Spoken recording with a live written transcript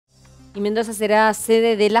Y Mendoza será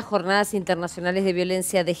sede de las Jornadas Internacionales de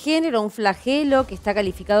Violencia de Género, un flagelo que está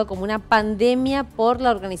calificado como una pandemia por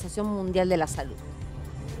la Organización Mundial de la Salud.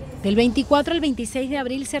 Del 24 al 26 de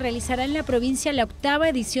abril se realizará en la provincia la 8ª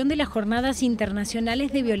edición de las Jornadas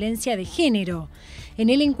Internacionales de Violencia de Género. En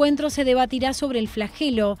el encuentro se debatirá sobre el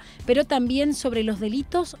flagelo, pero también sobre los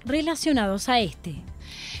delitos relacionados a este.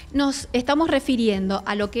 Nos estamos refiriendo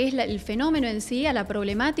a lo que es el fenómeno en sí, a la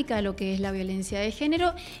problemática de lo que es la violencia de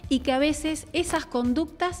género y que a veces esas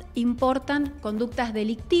conductas importan conductas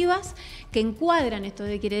delictivas que encuadran, esto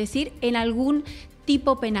quiere decir, en algún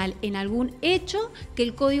tipo penal, en algún hecho que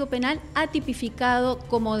el Código Penal ha tipificado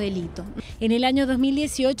como delito. En el año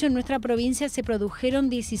 2018 en nuestra provincia se produjeron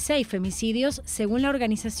 16 femicidios según la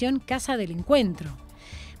organización Casa del Encuentro.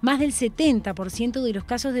 Más del 70% de los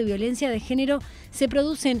casos de violencia de género se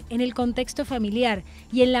producen en el contexto familiar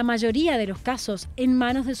y en la mayoría de los casos en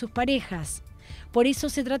manos de sus parejas. Por eso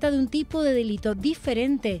se trata de un tipo de delito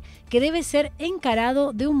diferente que debe ser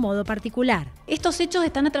encarado de un modo particular. Estos hechos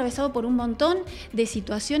están atravesados por un montón de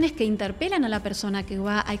situaciones que interpelan a la persona que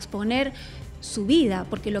va a exponer su vida,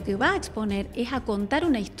 porque lo que va a exponer es a contar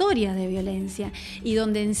una historia de violencia y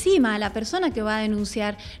donde encima la persona que va a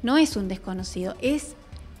denunciar no es un desconocido, es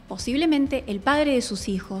posiblemente el padre de sus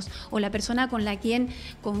hijos o la persona con la quien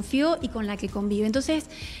confió y con la que convive. Entonces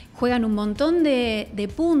juegan un montón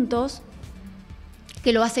de puntos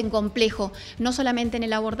que lo hacen complejo, no solamente en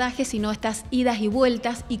el abordaje, sino estas idas y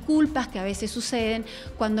vueltas y culpas que a veces suceden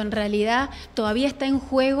cuando en realidad todavía está en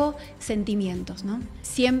juego sentimientos, ¿no?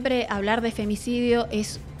 Siempre hablar de femicidio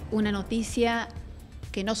es una noticia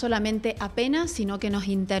que no solamente apena, sino que nos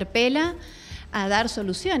interpela a dar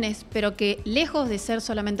soluciones, pero que lejos de ser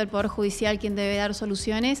solamente el Poder Judicial quien debe dar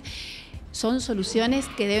soluciones, son soluciones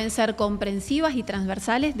que deben ser comprensivas y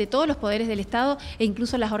transversales de todos los poderes del Estado e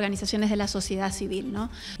incluso las organizaciones de la sociedad civil, ¿no?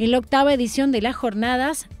 En la 8ª edición de las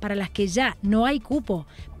jornadas, para las que ya no hay cupo,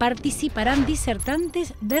 participarán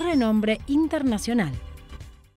disertantes de renombre internacional.